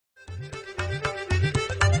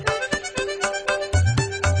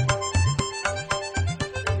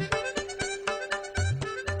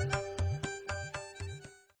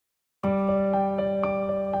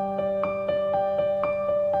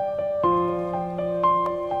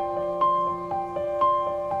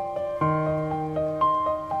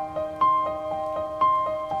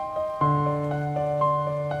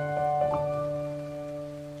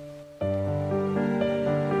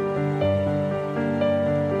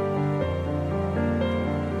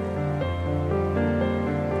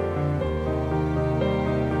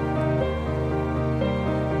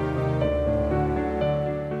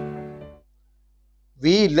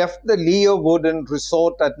We left the Leo Wooden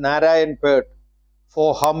Resort at Narayanpet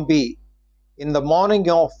for Hampi in the morning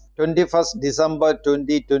of 21st December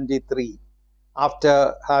 2023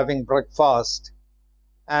 after having breakfast,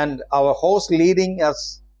 and our host leading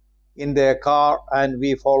us in their car and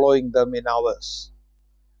we following them in ours.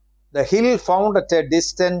 The hill, found at a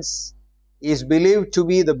distance, is believed to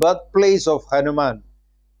be the birthplace of Hanuman,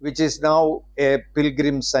 which is now a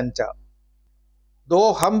pilgrim center.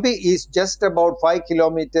 Though Hampi is just about 5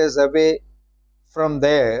 kilometers away from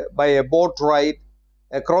there by a boat ride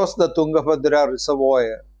across the Tungabhadra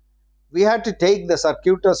reservoir, we had to take the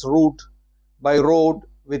circuitous route by road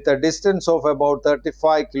with a distance of about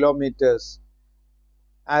 35 kilometers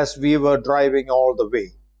as we were driving all the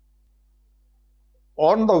way.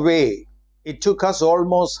 On the way, it took us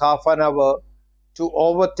almost half an hour to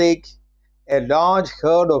overtake a large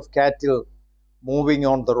herd of cattle moving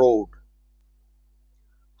on the road.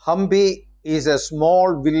 Hampi is a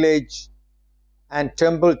small village and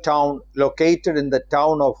temple town located in the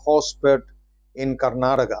town of Hospet in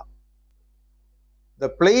Karnataka. The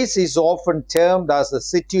place is often termed as the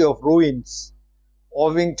City of Ruins,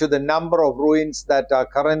 owing to the number of ruins that are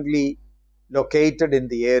currently located in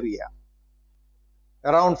the area.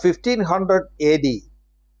 Around 1500 AD,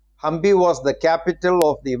 Hampi was the capital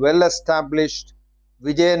of the well-established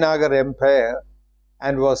Vijayanagara Empire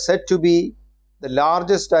and was said to be the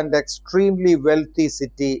largest and extremely wealthy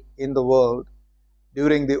city in the world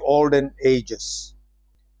during the olden ages.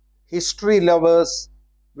 History lovers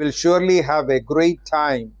will surely have a great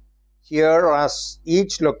time here, as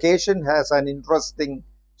each location has an interesting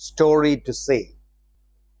story to say.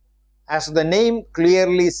 As the name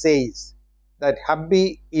clearly says, that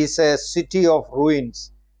Hampi is a city of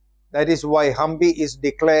ruins. That is why Hampi is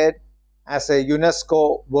declared as a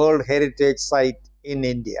UNESCO World Heritage Site in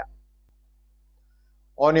India.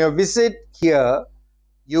 On your visit here,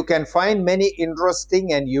 you can find many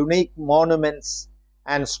interesting and unique monuments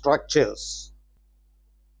and structures.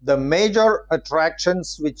 The major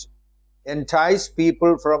attractions which entice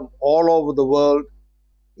people from all over the world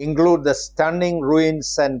include the stunning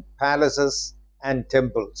ruins and palaces and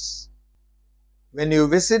temples. When you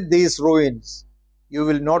visit these ruins, you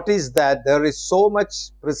will notice that there is so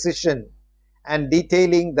much precision and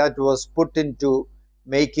detailing that was put into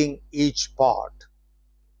making each part.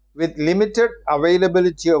 With limited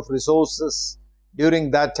availability of resources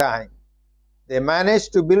during that time, they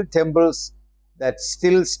managed to build temples that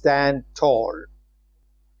still stand tall.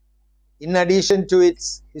 In addition to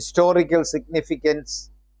its historical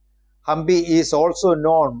significance, Hampi is also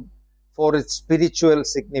known for its spiritual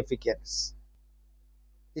significance.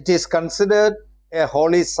 It is considered a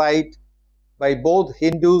holy site by both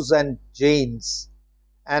Hindus and Jains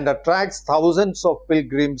and attracts thousands of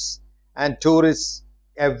pilgrims and tourists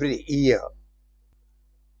every year.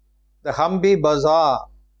 The Hampi Bazaar,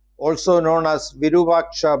 also known as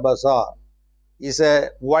Virupaksha Bazaar, is a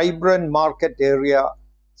vibrant market area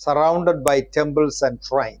surrounded by temples and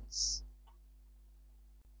shrines.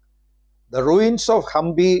 The ruins of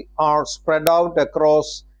Hampi are spread out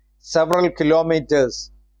across several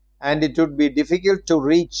kilometers, and it would be difficult to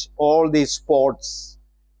reach all these spots,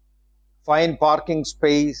 find parking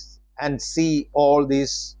space, and see all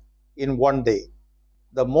this in one day.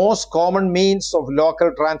 The most common means of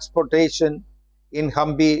local transportation in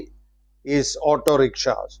Hampi is auto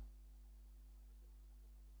rickshaws.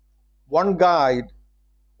 One guide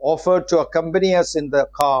offered to accompany us in the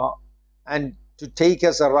car and to take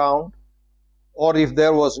us around, or if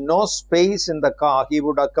there was no space in the car, he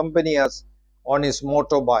would accompany us on his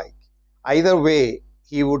motorbike. Either way,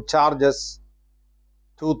 he would charge us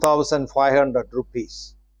 2,500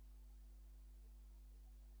 rupees.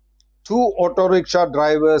 Two auto rickshaw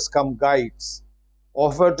drivers come guides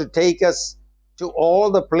offered to take us to all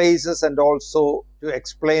the places and also to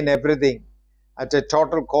explain everything at a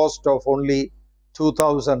total cost of only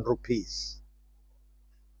 2,000 rupees.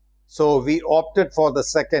 So we opted for the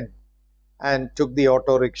second and took the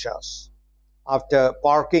auto rickshaws after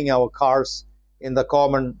parking our cars in the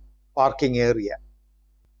common parking area.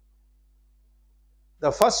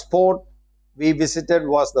 The first spot we visited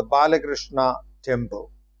was the Balakrishna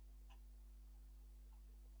temple.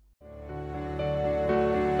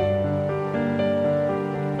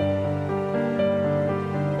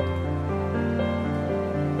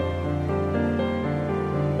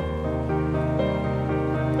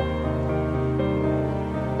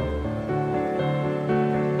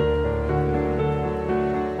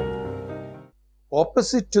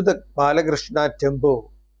 Opposite to the Balakrishna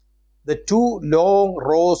temple, the two long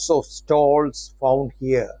rows of stalls found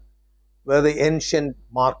here were the ancient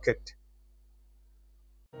market.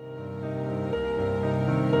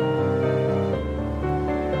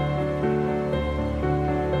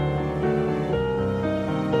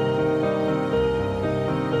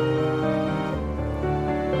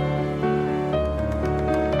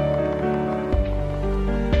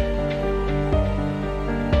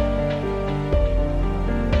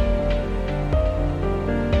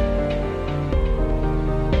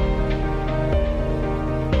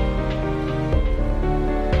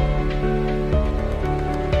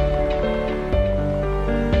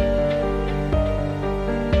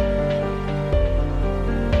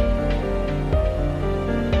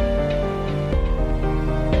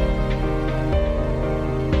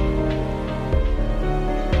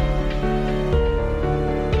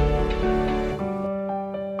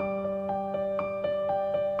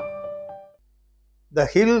 The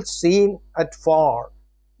hill seen at far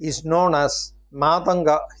is known as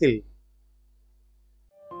Madanga Hill.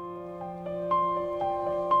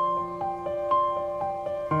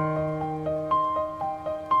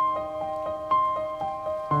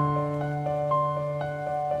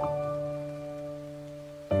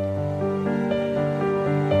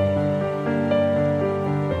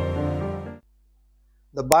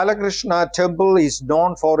 The Balakrishna temple is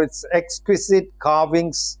known for its exquisite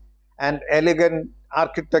carvings and elegant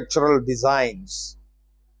architectural designs.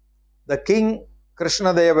 The king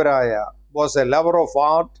Krishnadevaraya was a lover of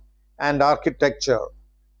art and architecture,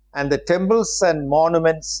 and the temples and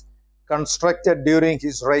monuments constructed during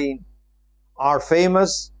his reign are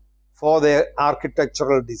famous for their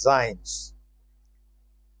architectural designs.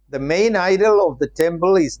 The main idol of the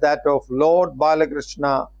temple is that of Lord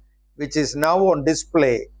Balakrishna, which is now on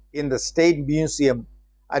display in the State Museum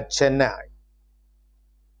at Chennai.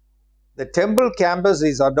 The temple campus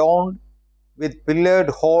is adorned with pillared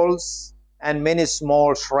halls and many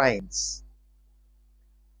small shrines.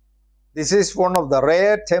 This is one of the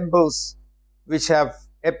rare temples which have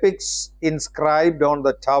epics inscribed on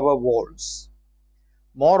the tower walls.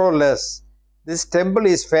 More or less, this temple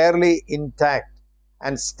is fairly intact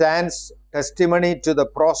and stands testimony to the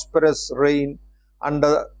prosperous reign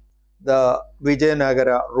under the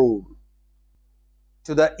Vijayanagara rule.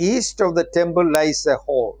 To the east of the temple lies a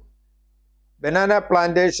hall. Banana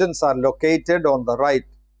plantations are located on the right,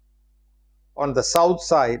 on the south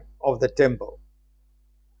side of the temple.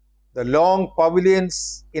 The long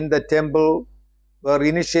pavilions in the temple were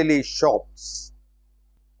initially shops.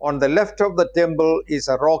 On the left of the temple is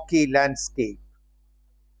a rocky landscape.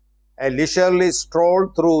 A leisurely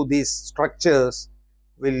stroll through these structures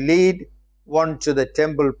will lead one to the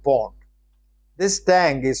temple pond. This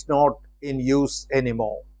tank is not in use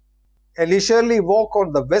anymore. A leisurely walk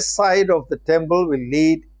on the west side of the temple will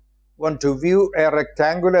lead one to view a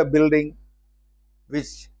rectangular building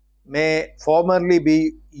which may formerly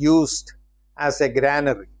be used as a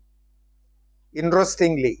granary.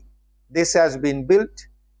 Interestingly, this has been built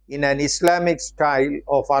in an Islamic style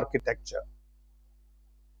of architecture.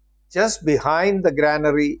 Just behind the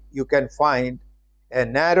granary, you can find a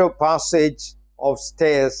narrow passage of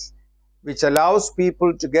stairs which allows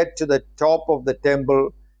people to get to the top of the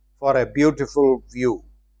temple for a beautiful view.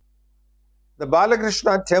 The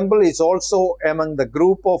Balakrishna temple is also among the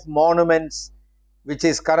group of monuments which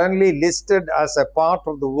is currently listed as a part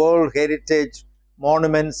of the World Heritage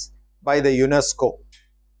Monuments by the UNESCO.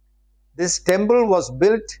 This temple was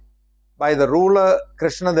built by the ruler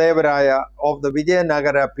Krishnadevaraya of the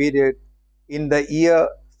Vijayanagara period in the year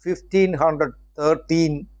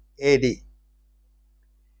 1513 AD.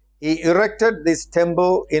 He erected this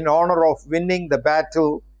temple in honor of winning the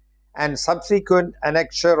battle and subsequent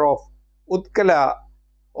annexure of Utkala,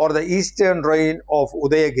 or the eastern reign of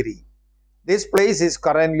Udayagiri. This place is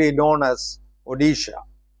currently known as Odisha.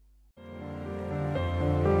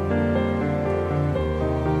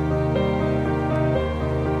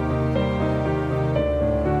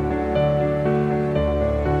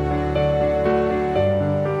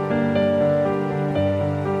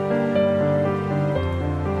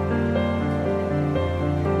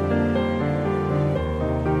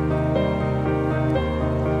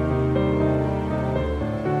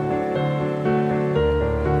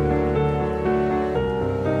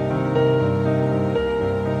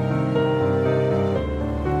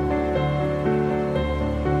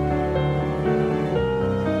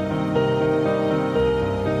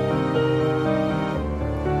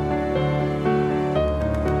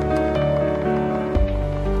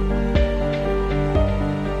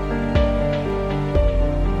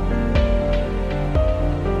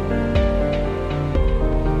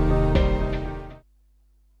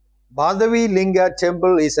 Madhavi Linga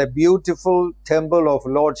temple is a beautiful temple of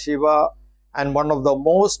Lord Shiva and one of the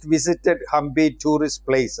most visited Hampi tourist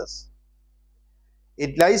places.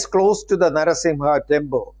 It lies close to the Narasimha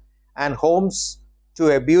temple and homes to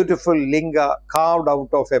a beautiful linga carved out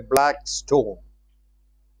of a black stone.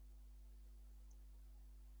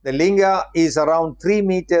 The linga is around 3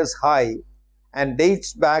 meters high and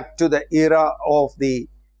dates back to the era of the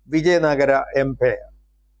Vijayanagara Empire.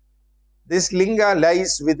 This linga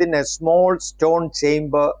lies within a small stone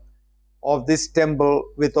chamber of this temple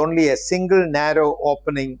with only a single narrow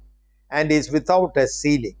opening and is without a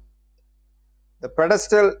ceiling. The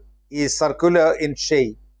pedestal is circular in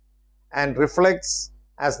shape and reflects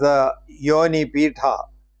as the Yoni Pitha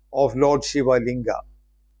of Lord Shiva Linga.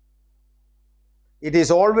 It is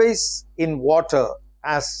always in water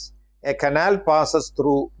as a canal passes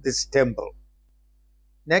through this temple.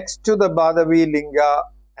 Next to the Madhavi Linga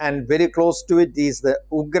and very close to it is the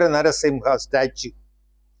Ugra Narasimha statue.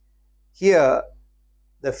 Here,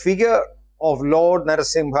 the figure of Lord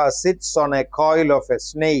Narasimha sits on a coil of a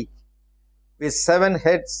snake with 7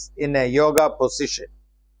 heads in a yoga position.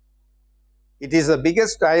 It is the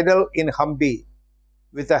biggest idol in Hampi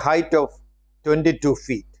with a height of 22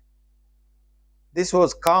 feet. This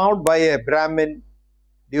was carved by a Brahmin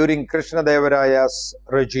during Krishnadevaraya's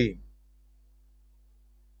regime.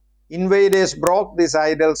 Invaders broke these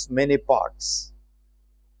idols many parts.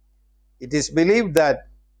 It is believed that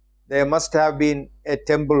there must have been a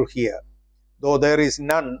temple here, though there is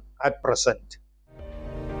none at present.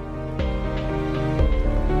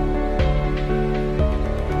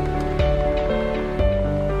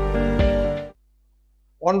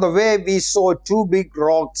 On the way, we saw 2 big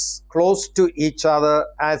rocks close to each other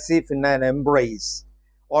as if in an embrace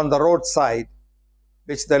on the roadside,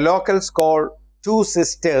 which the locals call 2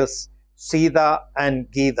 sisters, Sita and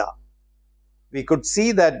Geeta. We could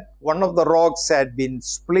see that one of the rocks had been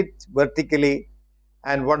split vertically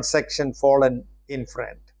and one section fallen in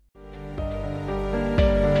front.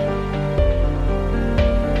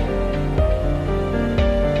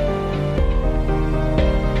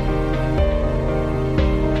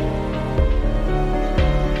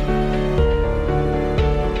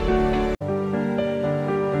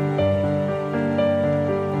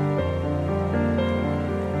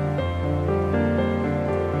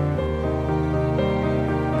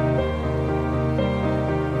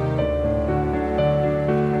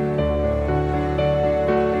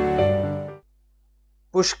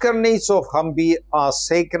 Pushkarnis of Hampi are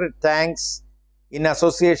sacred tanks in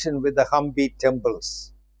association with the Hampi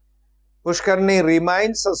temples. Pushkarni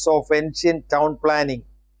reminds us of ancient town planning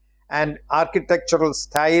and architectural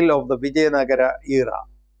style of the Vijayanagara era.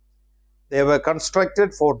 They were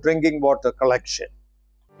constructed for drinking water collection.